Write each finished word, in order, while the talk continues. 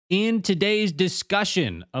In today's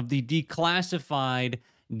discussion of the declassified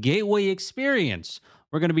gateway experience,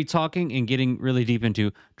 we're going to be talking and getting really deep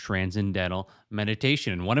into transcendental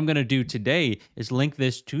meditation. And what I'm going to do today is link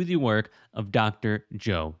this to the work of Dr.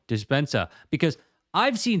 Joe Dispenza, because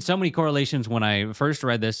I've seen so many correlations when I first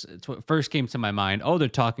read this. It's what first came to my mind. Oh, they're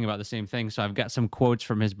talking about the same thing. So I've got some quotes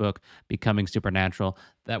from his book, Becoming Supernatural,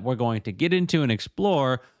 that we're going to get into and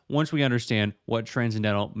explore once we understand what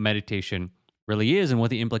transcendental meditation really is and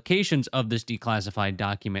what the implications of this declassified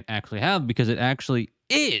document actually have, because it actually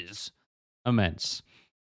is immense.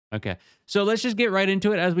 Okay, so let's just get right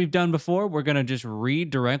into it. As we've done before, we're going to just read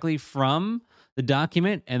directly from the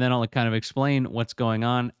document, and then I'll kind of explain what's going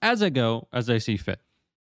on as I go, as I see fit.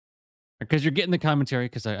 Because you're getting the commentary,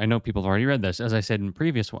 because I know people have already read this, as I said in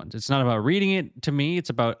previous ones. It's not about reading it to me,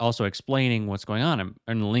 it's about also explaining what's going on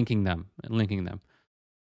and linking them.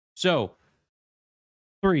 So,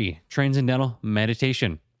 3. Transcendental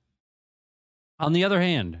meditation. On the other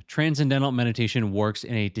hand, transcendental meditation works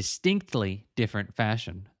in a distinctly different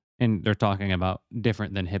fashion. And they're talking about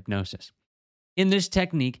different than hypnosis. In this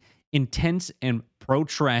technique, intense and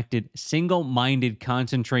protracted single minded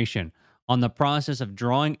concentration on the process of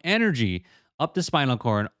drawing energy up the spinal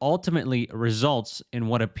cord ultimately results in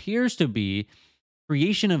what appears to be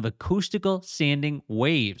creation of acoustical sanding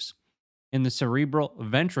waves in the cerebral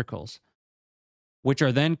ventricles, which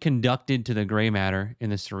are then conducted to the gray matter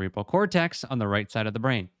in the cerebral cortex on the right side of the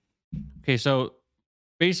brain. Okay, so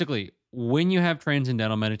basically, when you have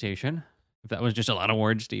transcendental meditation, if that was just a lot of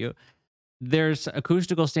words to you, there's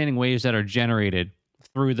acoustical standing waves that are generated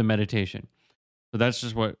through the meditation. So that's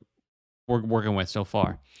just what we're working with so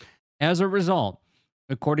far. As a result,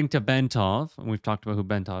 according to Bentov, and we've talked about who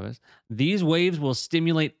Bentov is, these waves will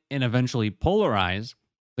stimulate and eventually polarize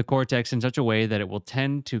the cortex in such a way that it will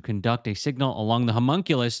tend to conduct a signal along the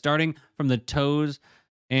homunculus starting from the toes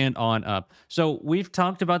and on up. So we've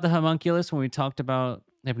talked about the homunculus when we talked about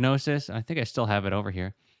hypnosis. I think I still have it over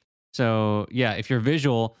here. So yeah, if you're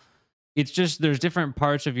visual, it's just there's different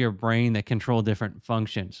parts of your brain that control different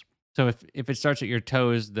functions. So if it starts at your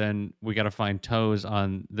toes, then we got to find toes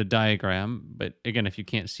on the diagram. But again, if you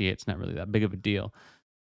can't see it, it's not really that big of a deal.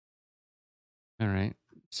 All right.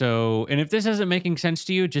 So, and if this isn't making sense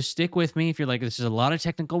to you, just stick with me. If you're like, this is a lot of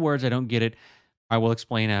technical words, I don't get it, I will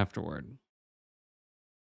explain afterward.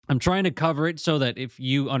 I'm trying to cover it so that if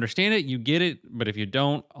you understand it, you get it. But if you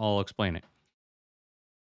don't, I'll explain it.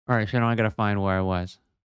 All right, so now I got to find where I was.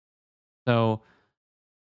 So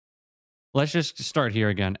let's just start here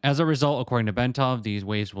again. As a result, according to Bentov, these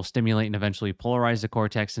waves will stimulate and eventually polarize the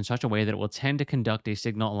cortex in such a way that it will tend to conduct a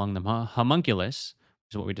signal along the homunculus,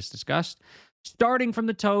 which is what we just discussed, starting from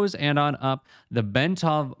the toes and on up. The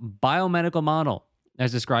Bentov biomedical model,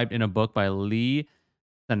 as described in a book by Lee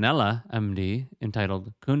Sanella, MD,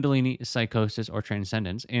 entitled Kundalini Psychosis or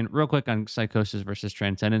Transcendence. And real quick on psychosis versus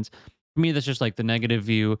transcendence, for me, that's just like the negative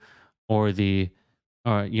view or the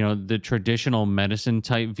the traditional medicine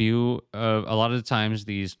type view. A lot of the times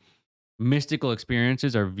these mystical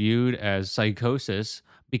experiences are viewed as psychosis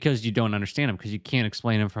because you don't understand them, because you can't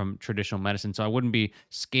explain them from traditional medicine. So I wouldn't be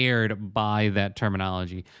scared by that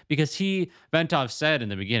terminology, because Bentov said in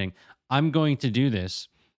the beginning, I'm going to do this.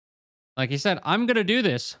 Like he said, I'm going to do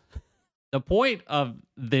this. The point of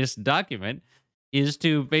this document is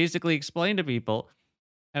to basically explain to people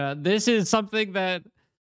this is something that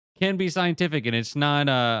can be scientific, and it's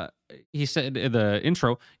not he said in the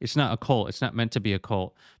intro, it's not a cult. It's not meant to be a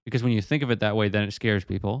cult, because when you think of it that way, then it scares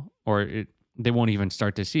people, or they won't even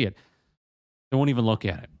start to see it. They won't even look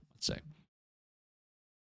at it, let's say.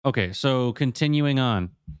 Okay, so continuing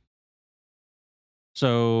on.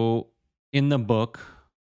 So in the book,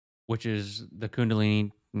 which is the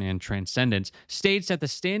Kundalini and Transcendence, states that the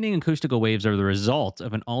standing acoustical waves are the result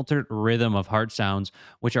of an altered rhythm of heart sounds,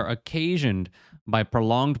 which are occasioned by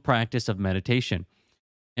prolonged practice of meditation,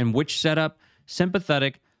 and which set up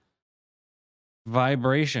sympathetic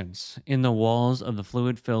vibrations in the walls of the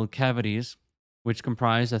fluid-filled cavities, which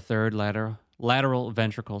comprise the third lateral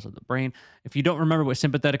ventricles of the brain. If you don't remember what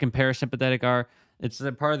sympathetic and parasympathetic are, it's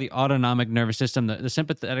a part of the autonomic nervous system. The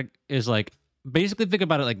sympathetic is like, basically think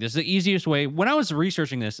about it like this. The easiest way, when I was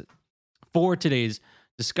researching this for today's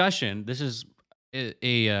discussion, this is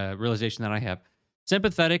a realization that I have.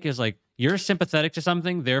 Sympathetic is like, you're sympathetic to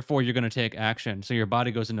something, therefore you're going to take action. So your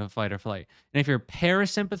body goes into fight or flight. And if you're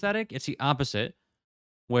parasympathetic, it's the opposite,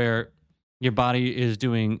 where your body is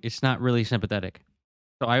it's not really sympathetic.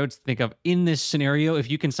 So I would think of, in this scenario,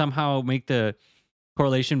 if you can somehow make the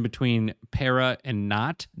correlation between para and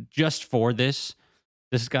not, just for this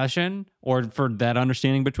discussion or for that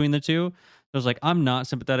understanding between the two. I was like, I'm not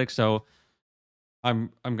sympathetic, so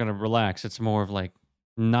I'm gonna relax. It's more of like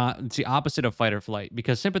not it's the opposite of fight or flight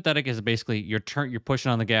because sympathetic is basically you're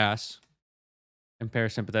pushing on the gas and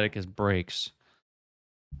parasympathetic is brakes.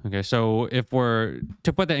 Okay, so if we're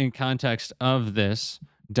to put that in context of this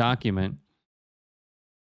document,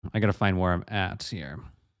 I gotta find where I'm at here.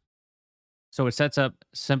 So it sets up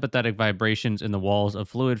sympathetic vibrations in the walls of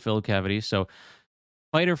fluid filled cavities. So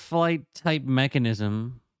fight or flight type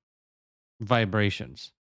mechanism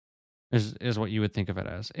vibrations is what you would think of it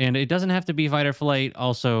as. And it doesn't have to be fight or flight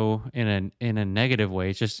also in a negative way.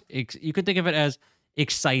 It's just you could think of it as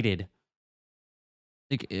excited.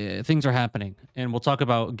 Like, things are happening. And we'll talk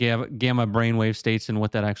about gamma brainwave states and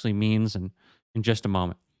what that actually means in just a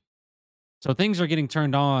moment. So things are getting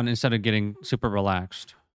turned on instead of getting super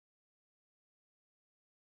relaxed.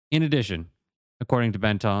 In addition, according to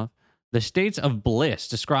Bentov, the states of bliss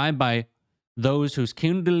described by those whose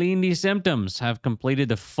Kundalini symptoms have completed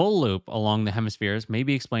the full loop along the hemispheres may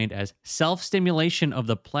be explained as self stimulation of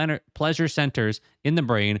the pleasure centers in the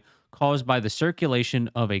brain caused by the circulation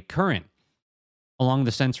of a current along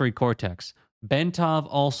the sensory cortex. Bentov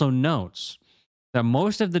also notes that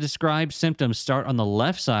most of the described symptoms start on the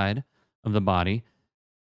left side of the body,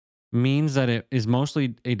 means that it is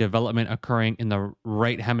mostly a development occurring in the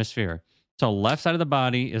right hemisphere. So left side of the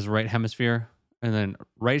body is right hemisphere, and then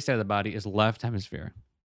right side of the body is left hemisphere.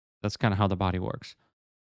 That's kind of how the body works.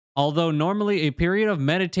 Although normally a period of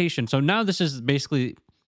meditation. So now this is basically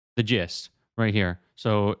the gist right here.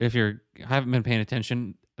 So if you're haven't been paying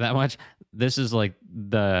attention that much, this is like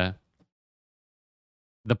the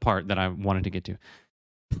part that I wanted to get to.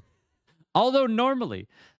 Although normally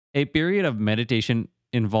a period of meditation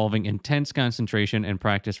involving intense concentration and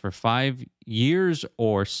practice for 5 years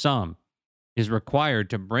or some is required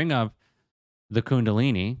to bring up the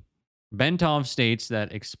Kundalini, Bentov states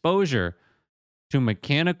that exposure to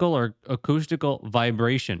mechanical or acoustical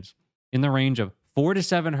vibrations in the range of 4 to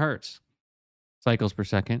 7 hertz cycles per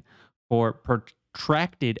second for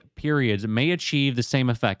protracted periods may achieve the same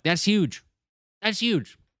effect. That's huge. That's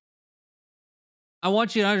huge. I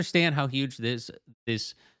want you to understand how huge this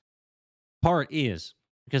part is,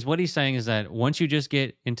 because what he's saying is that once you just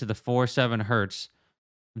get into the 4-7 hertz,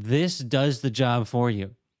 this does the job for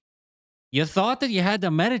you. You thought that you had to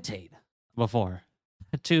meditate before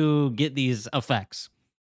to get these effects,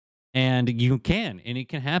 and you can, and it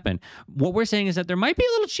can happen. What we're saying is that there might be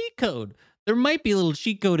a little cheat code. There might be a little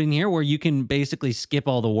cheat code in here where you can basically skip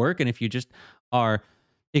all the work, and if you just are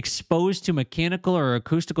exposed to mechanical or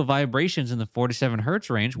acoustical vibrations in the 4 to 7 hertz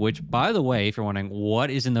range, which, by the way, if you're wondering what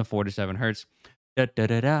is in the 4 to 7 hertz, it's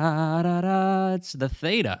the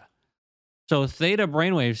theta. So theta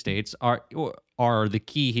brainwave states are the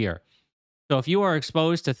key here. So if you are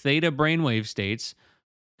exposed to theta brainwave states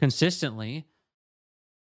consistently,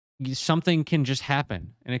 something can just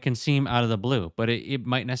happen, and it can seem out of the blue, but it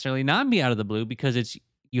might necessarily not be out of the blue because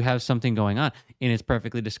you have something going on, and it's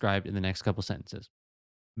perfectly described in the next couple sentences.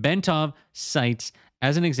 Bentov cites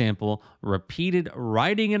as an example repeated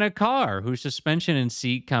riding in a car whose suspension and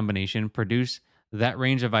seat combination produce that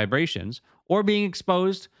range of vibrations, or being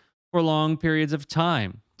exposed for long periods of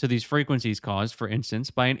time to these frequencies caused, for instance,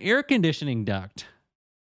 by an air conditioning duct.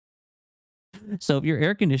 So if your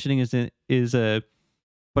air conditioning is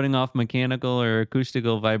putting off mechanical or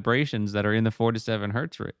acoustical vibrations that are in the 4 to 7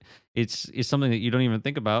 hertz rate, it's something that you don't even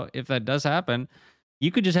think about. If that does happen,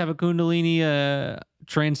 you could just have a Kundalini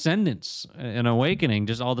transcendence, an awakening,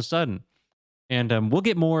 just all of a sudden. And we'll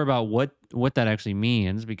get more about what that actually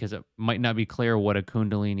means, because it might not be clear what a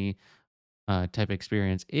Kundalini type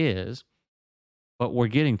experience is, but we're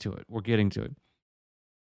getting to it. We're getting to it.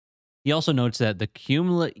 He also notes that the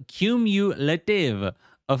cumulative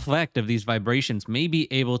effect of these vibrations may be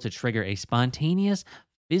able to trigger a spontaneous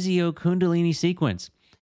physio Kundalini sequence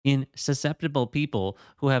in susceptible people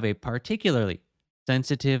who have a particularly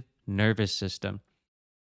sensitive nervous system.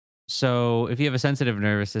 So if you have a sensitive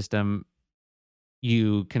nervous system,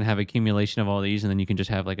 you can have accumulation of all these, and then you can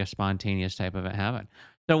just have like a spontaneous type of it happen.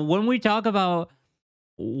 So when we talk about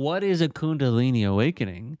what is a Kundalini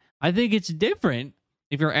awakening, I think it's different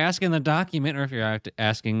if you're asking the document or if you're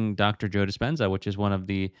asking Dr. Joe Dispenza, which is one of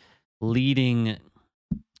the leading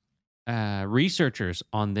researchers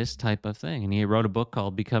on this type of thing. And he wrote a book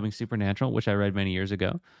called Becoming Supernatural, which I read many years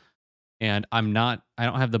ago. And I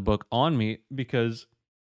don't have the book on me because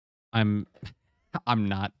I'm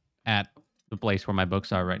not at the place where my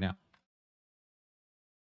books are right now.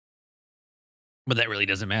 But that really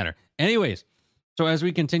doesn't matter. Anyways, so as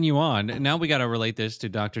we continue on, now we got to relate this to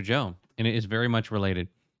Dr. Joe, and it is very much related.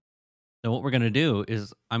 So what we're going to do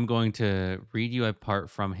is I'm going to read you a part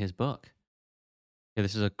from his book. Okay,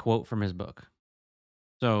 this is a quote from his book.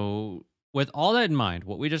 So, with all that in mind,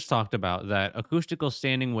 what we just talked about, that acoustical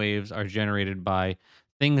standing waves are generated by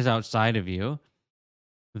things outside of you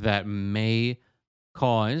that may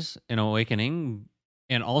cause an awakening.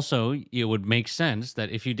 And also, it would make sense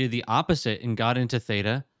that if you did the opposite and got into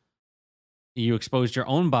theta, you exposed your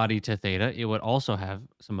own body to theta, it would also have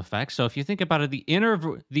some effects. So if you think about it, the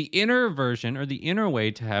inner version, or the inner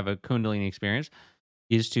way to have a kundalini experience,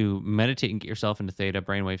 is to meditate and get yourself into theta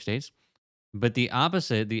brainwave states. But the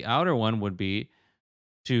opposite, the outer one, would be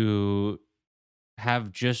to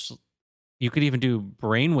have just, you could even do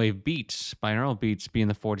brainwave beats, binaural beats, being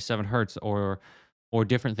the 47 hertz, or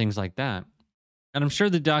different things like that. And I'm sure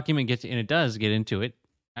the document gets, and it does get into it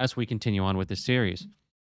as we continue on with this series.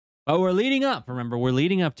 But we're leading up. Remember, we're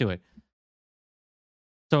leading up to it.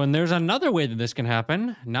 So, and there's another way that this can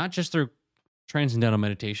happen, not just through transcendental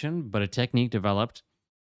meditation, but a technique developed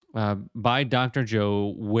by Dr.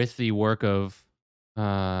 Joe with the work of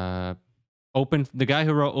the guy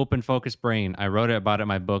who wrote Open Focus Brain. I wrote about it in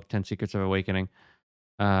my book, 10 Secrets of Awakening.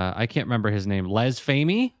 I can't remember his name. Les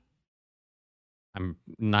Fahmy. I'm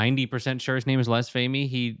 90% sure his name is Les Fahmy.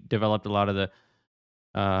 He developed a lot of the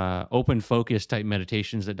open focus type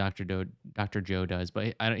meditations that Dr. Joe does,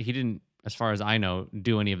 but he didn't, as far as I know,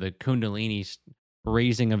 do any of the Kundalini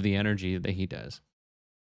raising of the energy that he does.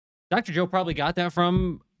 Dr. Joe probably got that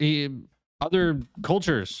from other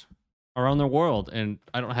cultures around the world, and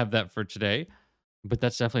I don't have that for today, but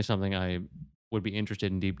that's definitely something I would be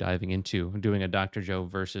interested in deep diving into, doing a Dr. Joe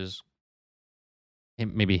versus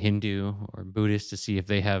maybe Hindu or Buddhist, to see if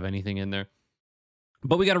they have anything in there.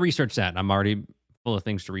 But we got to research that. I'm already full of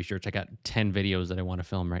things to research. I got 10 videos that I want to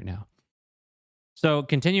film right now. So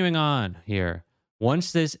continuing on here,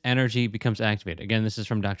 once this energy becomes activated, again, this is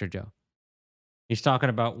from Dr. Joe. He's talking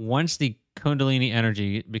about once the Kundalini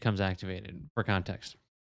energy becomes activated, for context.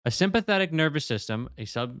 A sympathetic nervous system, a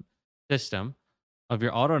subsystem of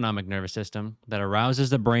your autonomic nervous system that arouses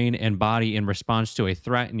the brain and body in response to a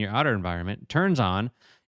threat in your outer environment, turns on,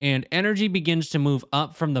 and energy begins to move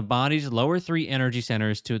up from the body's lower 3 energy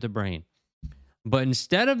centers to the brain. But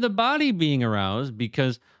instead of the body being aroused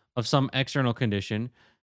because of some external condition,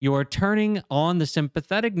 you are turning on the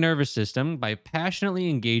sympathetic nervous system by passionately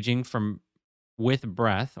engaging with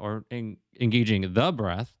breath, or engaging the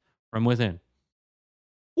breath from within.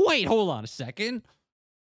 Wait, hold on a second.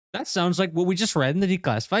 That sounds like what we just read in the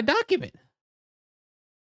declassified document.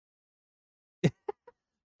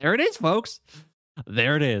 There it is, folks.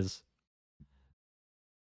 There it is.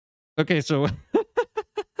 Okay, so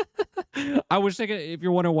I was thinking, if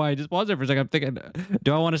you're wondering why I just paused there for a second, I'm thinking,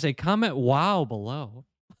 do I want to say comment wow below?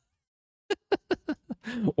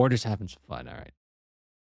 Or just having some fun? All right.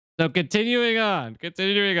 So continuing on.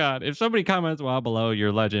 If somebody comments wow below,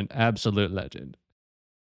 you're legend, absolute legend.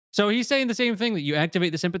 So he's saying the same thing, that you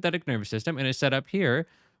activate the sympathetic nervous system, and it's set up here.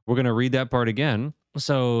 We're going to read that part again.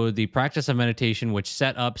 So the practice of meditation, which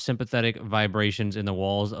set up sympathetic vibrations in the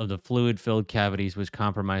walls of the fluid-filled cavities, which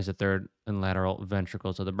compromise the third and lateral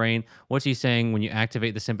ventricles of the brain. What's he saying? When you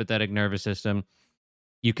activate the sympathetic nervous system,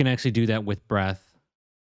 you can actually do that with breath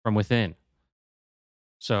from within.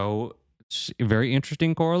 So it's a very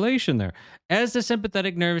interesting correlation there. As the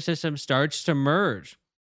sympathetic nervous system starts to merge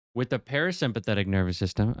with the parasympathetic nervous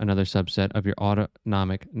system, another subset of your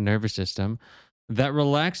autonomic nervous system that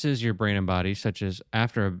relaxes your brain and body, such as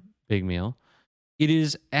after a big meal, it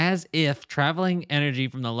is as if traveling energy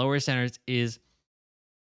from the lower centers is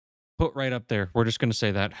put right up there. We're just going to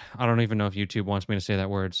say that. I don't even know if YouTube wants me to say that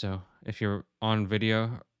word. So if you're on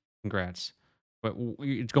video, congrats. But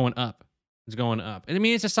it's going up. It's going up. And I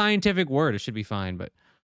mean, it's a scientific word. It should be fine. But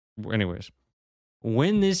anyways,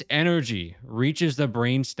 when this energy reaches the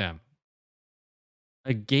brainstem,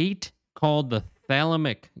 a gate called the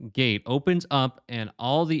thalamic gate opens up, and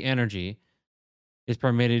all the energy is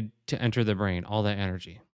permitted to enter the brain, all that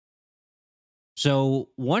energy. So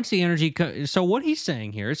once the energy, so what he's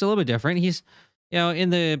saying here is a little bit different. He's, in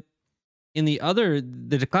the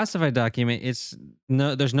declassified document,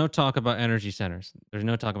 there's no talk about energy centers.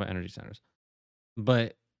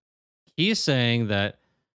 But he's saying that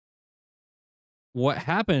what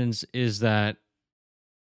happens is that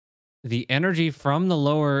the energy from the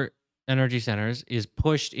lower energy centers is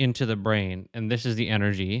pushed into the brain, and this is the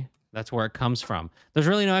energy. That's where it comes from. There's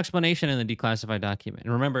really no explanation in the declassified document.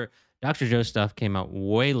 And remember, Dr. Joe's stuff came out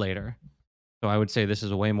way later, so I would say this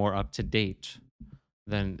is way more up to date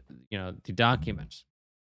than the documents.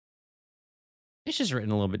 It's just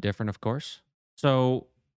written a little bit different, of course. So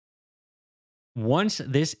once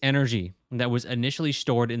this energy that was initially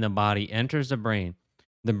stored in the body enters the brain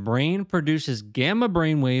produces gamma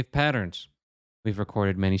brainwave patterns We've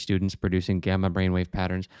recorded many students producing gamma brainwave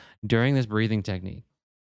patterns during this breathing technique.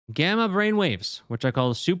 Gamma brainwaves, which I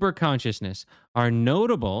call super consciousness, are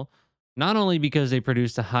notable not only because they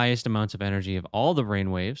produce the highest amounts of energy of all the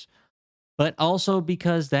brainwaves, but also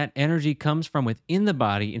because that energy comes from within the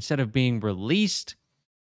body instead of being released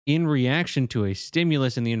in reaction to a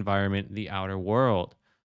stimulus in the environment, the outer world.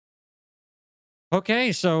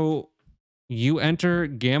 Okay, so you enter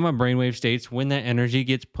gamma brainwave states when that energy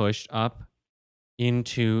gets pushed up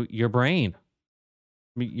into your brain.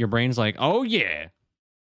 Your brain's like, "Oh yeah.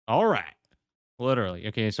 All right." Literally.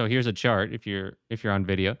 Okay, so here's a chart if you're on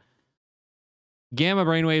video. Gamma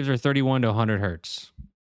brainwaves are 31 to 100 hertz.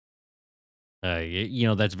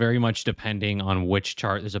 That's very much depending on which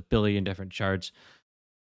chart. There's a billion different charts.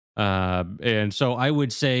 And so I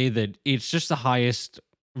would say that it's just the highest,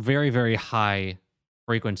 very, very high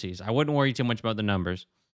frequencies. I wouldn't worry too much about the numbers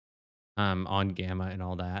on gamma and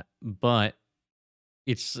all that, but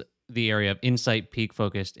it's the area of insight, peak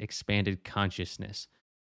focused, expanded consciousness.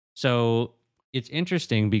 So it's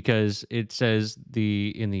interesting because it says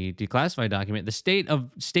in the declassified document, the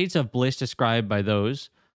states of bliss described by those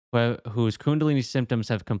whose Kundalini symptoms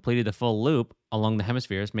have completed the full loop along the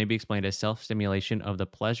hemispheres may be explained as self-stimulation of the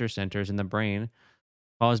pleasure centers in the brain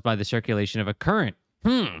caused by the circulation of a current.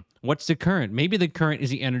 What's the current? Maybe the current is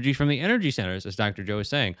the energy from the energy centers, as Dr. Joe is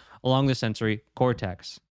saying, along the sensory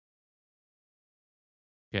cortex.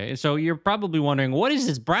 Okay, so you're probably wondering, what is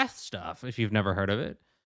this breath stuff if you've never heard of it?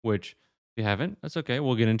 Which, if you haven't, that's okay.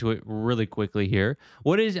 We'll get into it really quickly here.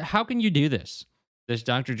 How can you do this? This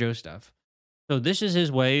Dr. Joe stuff. So this is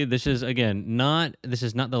his way. This is, again, this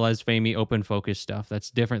is not the Les Fahmy open focus stuff. That's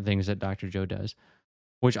different things that Dr. Joe does,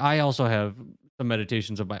 which I also have some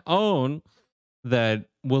meditations of my own that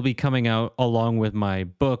will be coming out along with my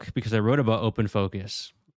book because I wrote about open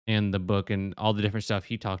focus and the book and all the different stuff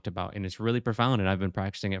he talked about. And it's really profound. And I've been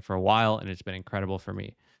practicing it for a while and it's been incredible for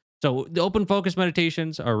me. So the open focus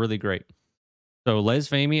meditations are really great. So Les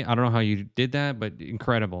Fahmy, I don't know how you did that, but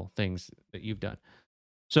incredible things that you've done.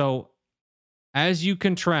 So as you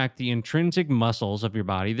contract the intrinsic muscles of your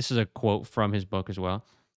body, this is a quote from his book as well.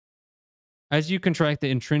 As you contract the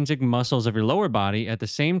intrinsic muscles of your lower body, at the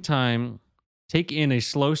same time, take in a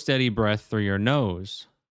slow, steady breath through your nose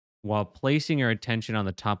while placing your attention on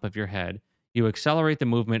the top of your head. You accelerate the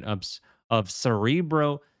movement of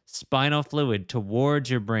cerebrospinal fluid towards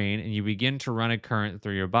your brain, and you begin to run a current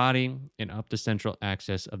through your body and up the central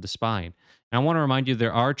axis of the spine. And I want to remind you,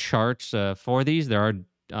 there are charts for these. There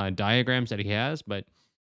are diagrams that he has, but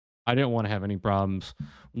I didn't want to have any problems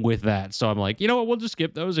with that. So I'm like, you know what? We'll just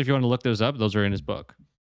skip those. If you want to look those up, those are in his book.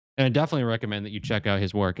 And I definitely recommend that you check out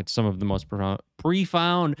his work. It's some of the most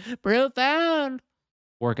profound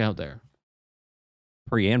work out there.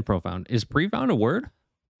 And profound. Is profound a word?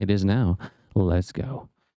 It is now. Let's go.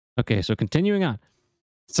 Okay, so continuing on.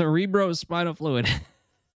 Cerebrospinal fluid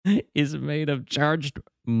is made of charged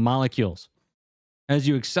molecules. As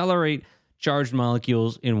you accelerate charged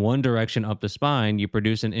molecules in one direction up the spine, you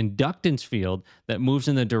produce an inductance field that moves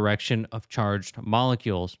in the direction of charged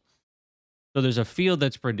molecules. So there's a field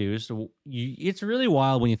that's produced. It's really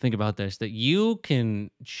wild when you think about this, that you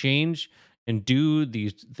can change and do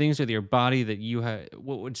these things with your body that you have,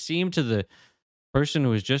 what would seem to the person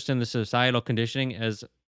who is just in the societal conditioning as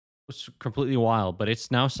completely wild, but it's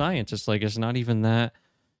now science. It's like, it's not even that,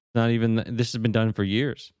 this has been done for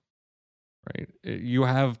years, right? You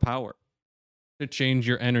have power to change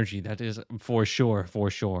your energy. That is for sure.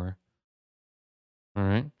 All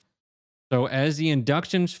right. So as the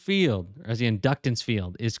inductance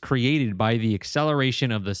field is created by the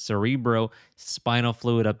acceleration of the cerebrospinal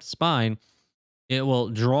fluid up the spine, it will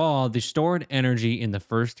draw the stored energy in the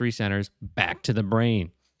first three centers back to the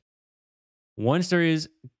brain. Once there is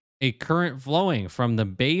a current flowing from the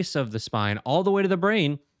base of the spine all the way to the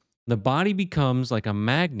brain, the body becomes like a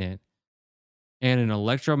magnet and an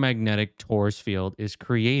electromagnetic torus field is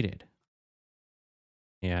created.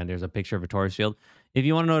 And there's a picture of a torus field. If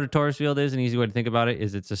you want to know what a torus field is, an easy way to think about it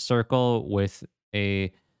is it's a circle with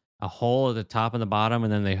a hole at the top and the bottom,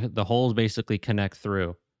 and then the holes basically connect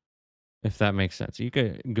through, if that makes sense. You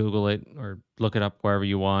could Google it or look it up wherever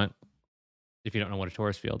you want if you don't know what a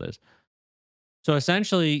torus field is. So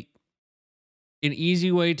essentially, an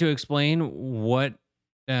easy way to explain what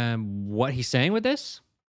he's saying with this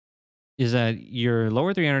is that your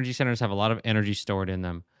lower three energy centers have a lot of energy stored in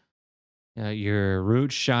them. Your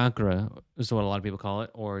root chakra is what a lot of people call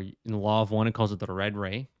it, or in the law of one, it calls it the red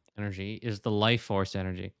ray energy, is the life force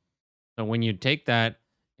energy. So when you take that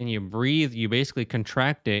and you breathe, you basically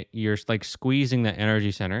contract it. You're like squeezing that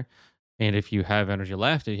energy center. And if you have energy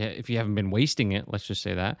left, if you haven't been wasting it, let's just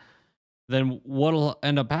say that, then what'll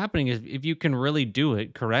end up happening is if you can really do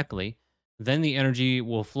it correctly, then the energy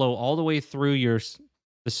will flow all the way through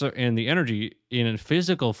and the energy in a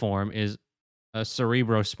physical form is a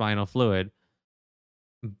cerebrospinal fluid,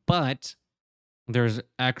 but there's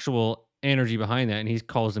actual energy behind that, and he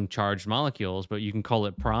calls them charged molecules, but you can call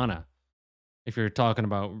it prana if you're talking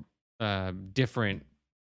about different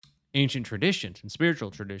ancient traditions and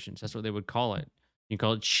spiritual traditions. That's what they would call it. You can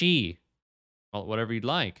call it chi, call it whatever you'd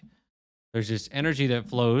like. There's this energy that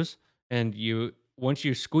flows, and once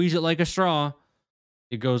you squeeze it like a straw,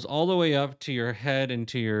 it goes all the way up to your head and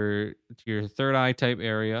to your third eye type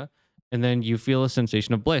area, and then you feel a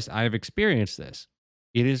sensation of bliss. I have experienced this.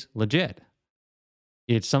 It is legit.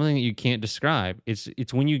 It's something that you can't describe.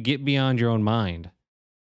 It's when you get beyond your own mind,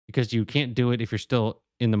 because you can't do it if you're still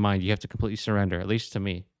in the mind. You have to completely surrender, at least to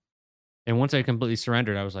me. And once I completely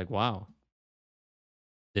surrendered, I was like, wow,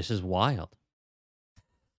 this is wild.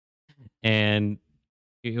 And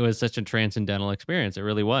it was such a transcendental experience. It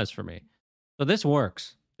really was for me. So this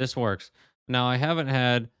works. This works. Now, I haven't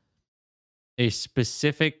had a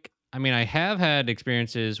specific, I mean, I have had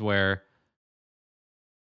experiences where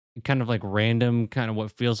kind of like random, kind of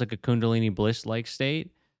what feels like a Kundalini bliss like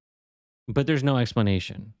state, but there's no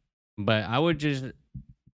explanation. But I would just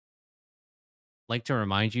like to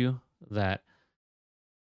remind you that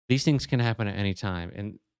these things can happen at any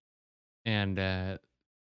time. And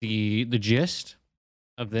the gist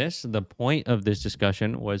of this, the point of this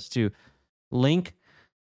discussion was to link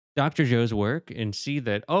Dr. Joe's work and see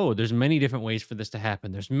that, oh, there's many different ways for this to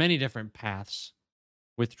happen. There's many different paths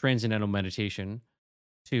with transcendental meditation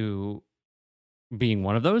to being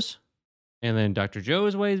one of those. And then Dr.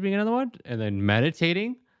 Joe's way is being another one. And then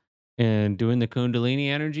meditating and doing the Kundalini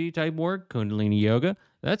energy type work, Kundalini yoga,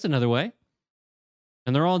 that's another way.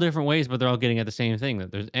 And they're all different ways, but they're all getting at the same thing,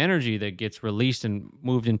 that there's energy that gets released and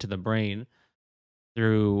moved into the brain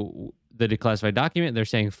through the declassified document. They're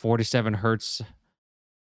saying 47 hertz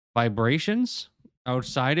vibrations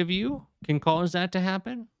outside of you can cause that to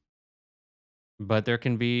happen. But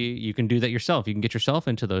you can do that yourself. You can get yourself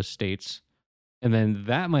into those states, and then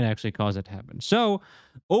that might actually cause it to happen. So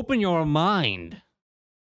open your mind.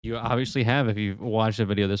 You obviously have if you've watched the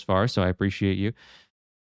video this far, so I appreciate you.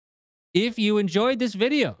 If you enjoyed this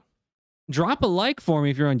video, drop a like for me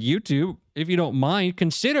if you're on YouTube. If you don't mind,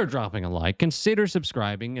 consider dropping a like. Consider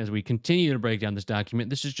subscribing as we continue to break down this document.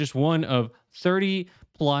 This is just one of 30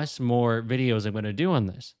 plus more videos I'm going to do on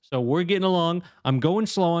this. So we're getting along. I'm going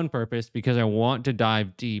slow on purpose because I want to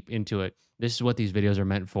dive deep into it. This is what these videos are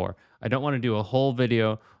meant for. I don't want to do a whole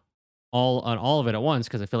video all of it at once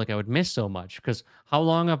because I feel like I would miss so much. Because how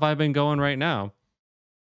long have I been going right now?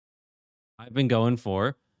 I've been going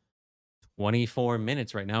for 24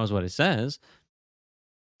 minutes right now is what it says.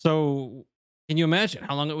 So can you imagine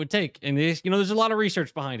how long it would take? And there's a lot of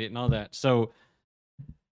research behind it and all that. So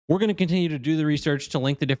we're going to continue to do the research to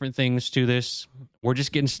link the different things to this. We're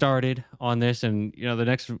just getting started on this. And, in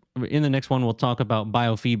the next one, we'll talk about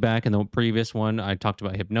biofeedback. And the previous one, I talked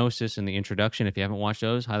about hypnosis in the introduction. If you haven't watched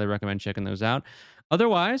those, highly recommend checking those out.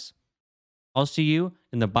 Otherwise, I'll see you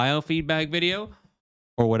in the biofeedback video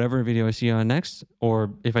or whatever video I see you on next.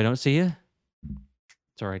 Or if I don't see you,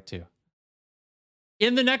 it's all right too.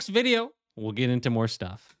 In the next video, we'll get into more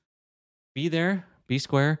stuff. Be there, be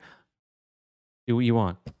square, do what you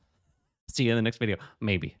want. See you in the next video.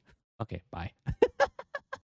 Maybe. Okay, bye.